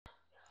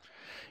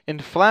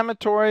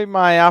Inflammatory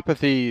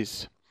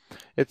myopathies.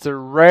 It's a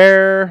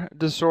rare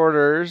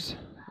disorders.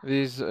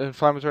 These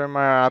inflammatory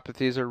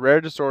myopathies are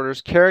rare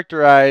disorders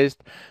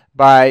characterized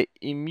by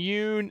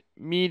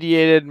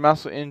immune-mediated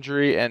muscle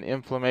injury and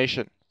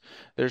inflammation.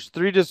 There's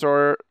three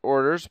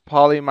disorders: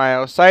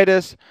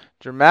 polymyositis,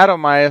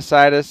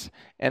 dermatomyositis,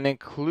 and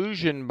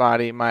inclusion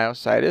body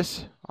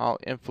myositis, all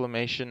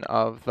inflammation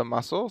of the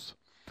muscles.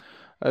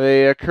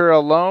 They occur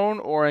alone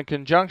or in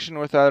conjunction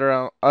with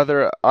other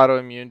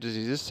autoimmune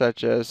diseases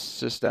such as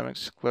systemic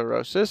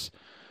sclerosis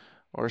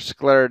or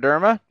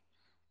scleroderma.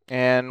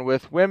 And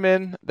with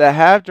women that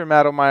have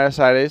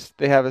dermatomyositis,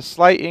 they have a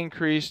slight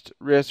increased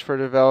risk for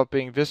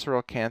developing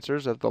visceral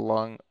cancers of the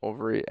lung,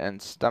 ovary,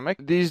 and stomach.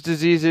 These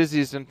diseases,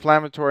 these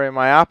inflammatory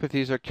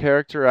myopathies, are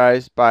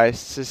characterized by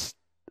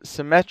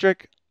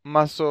symmetric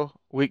muscle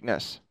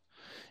weakness.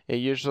 It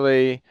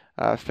usually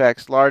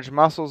affects large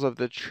muscles of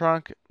the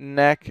trunk,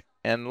 neck,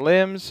 and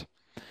limbs.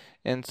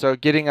 And so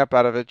getting up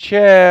out of a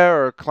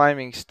chair or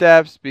climbing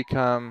steps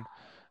become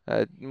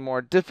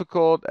more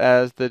difficult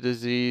as the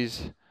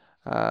disease,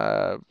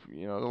 the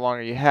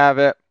longer you have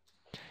it.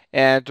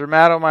 And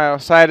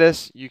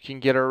dermatomyositis, you can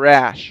get a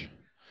rash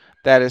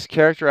that is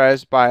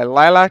characterized by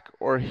lilac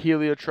or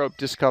heliotrope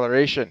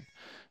discoloration.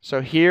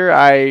 So here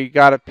I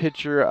got a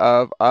picture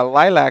of a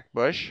lilac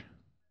bush,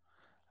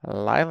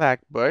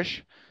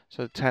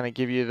 so to kind of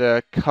give you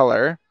the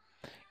color.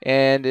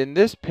 And in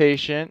this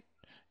patient,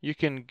 you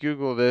can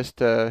Google this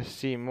to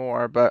see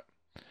more, but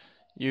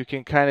you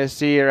can kind of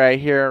see right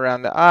here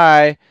around the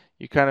eye,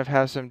 you kind of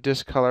have some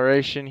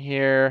discoloration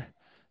here,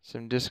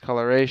 some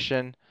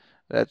discoloration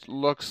that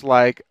looks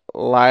like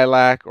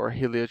lilac or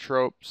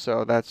heliotrope.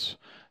 So that's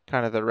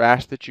kind of the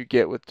rash that you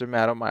get with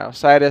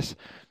dermatomyositis.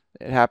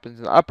 It happens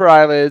in the upper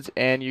eyelids,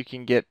 and you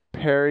can get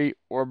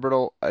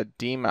periorbital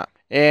edema.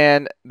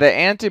 And the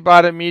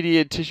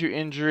antibody-mediated tissue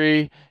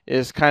injury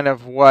is kind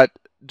of what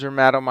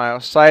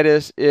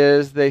dermatomyositis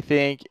is, they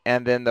think,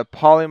 and then the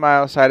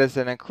polymyositis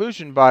and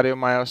inclusion body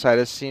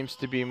myositis seems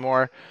to be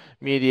more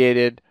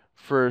mediated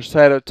for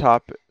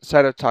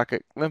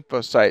cytotoxic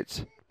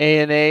lymphocytes.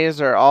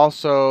 ANAs are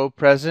also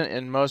present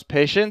in most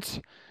patients,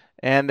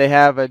 and they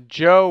have a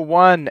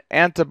JO1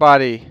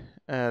 antibody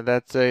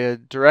that's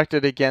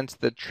directed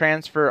against the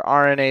transfer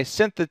RNA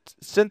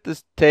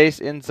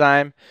synthetase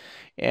enzyme,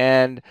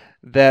 and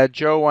the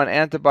JO1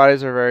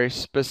 antibodies are very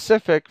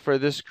specific for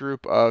this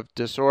group of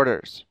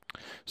disorders.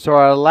 So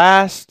our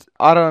last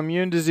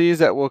autoimmune disease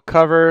that we'll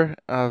cover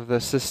of the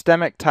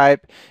systemic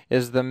type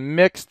is the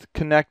mixed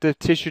connective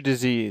tissue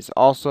disease,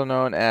 also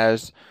known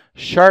as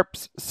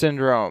Sharp's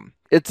syndrome.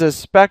 It's a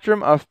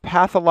spectrum of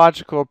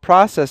pathological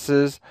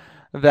processes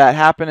that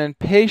happen in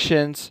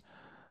patients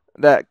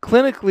that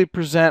clinically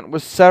present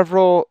with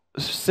several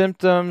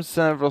symptoms,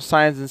 several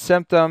signs and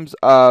symptoms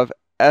of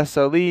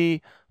SLE,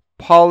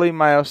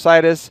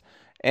 polymyositis,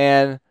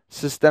 and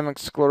systemic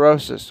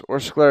sclerosis or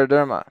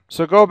scleroderma.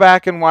 So go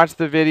back and watch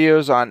the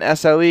videos on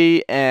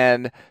SLE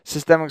and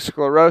systemic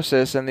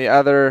sclerosis and the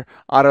other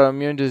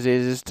autoimmune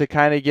diseases to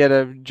kind of get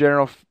a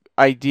general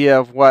idea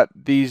of what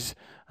these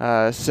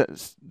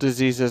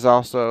diseases,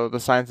 also the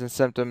signs and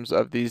symptoms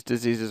of these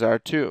diseases are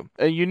too.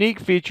 A unique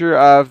feature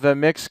of the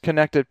mixed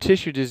connective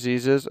tissue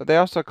diseases, they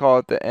also call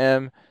it the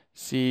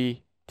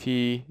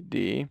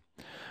MCTD,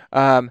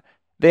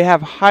 they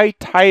have high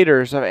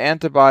titers of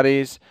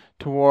antibodies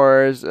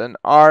towards an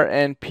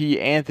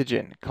RNP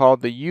antigen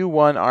called the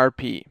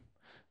U1RP.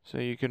 So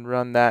you can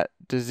run that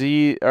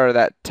disease or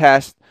that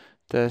test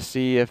to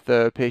see if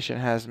the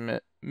patient has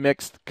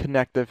mixed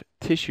connective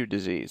tissue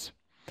disease.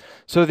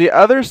 So the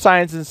other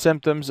signs and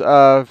symptoms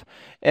of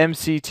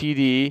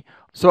MCTD,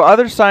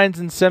 other signs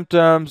and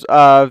symptoms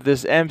of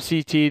this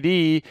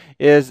MCTD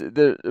is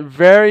the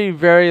very,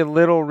 very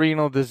little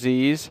renal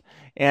disease,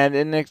 and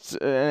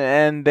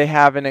they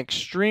have an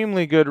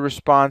extremely good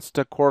response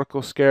to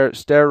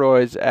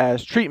corticosteroids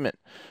as treatment.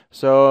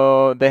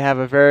 So they have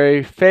a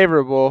very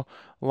favorable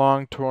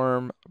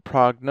long-term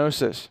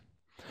prognosis.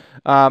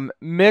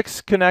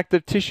 Mixed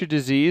connective tissue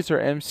disease, or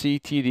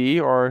MCTD,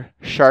 or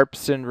Sharp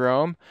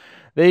syndrome,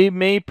 they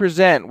may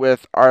present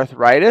with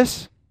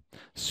arthritis,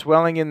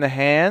 swelling in the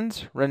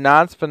hands,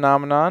 Raynaud's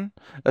phenomenon,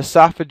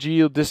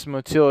 esophageal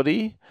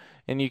dysmotility,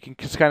 and you can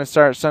just kind of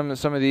start some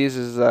of these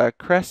is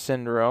Crest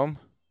syndrome,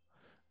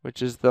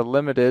 which is the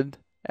limited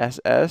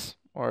SS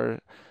or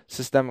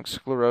systemic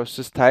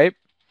sclerosis type.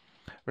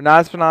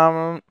 Raynaud's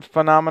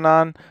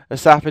phenomenon,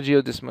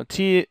 esophageal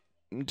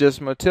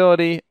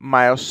dysmotility,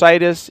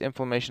 myositis,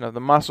 inflammation of the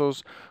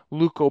muscles,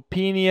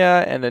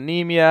 leukopenia and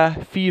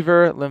anemia,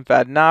 fever,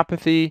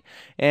 lymphadenopathy,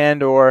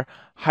 and or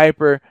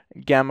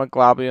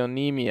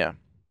hypergammaglobulinemia.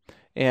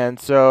 And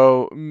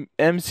so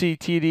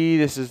MCTD,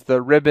 this is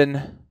the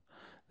ribbon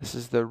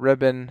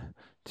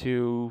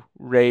to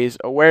raise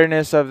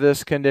awareness of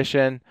this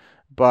condition,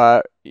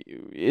 but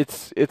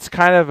it's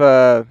kind of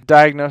a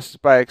diagnosis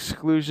by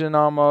exclusion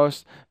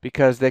almost,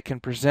 because they can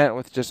present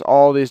with just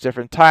all these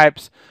different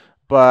types.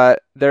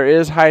 But there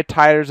is high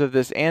titers of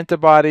this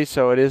antibody,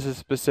 so it is a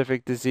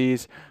specific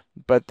disease,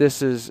 but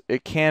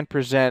it can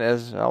present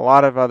as a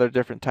lot of other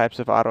different types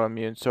of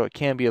autoimmune, so it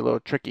can be a little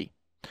tricky.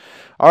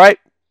 All right,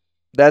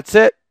 that's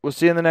it. We'll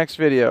see you in the next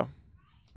video.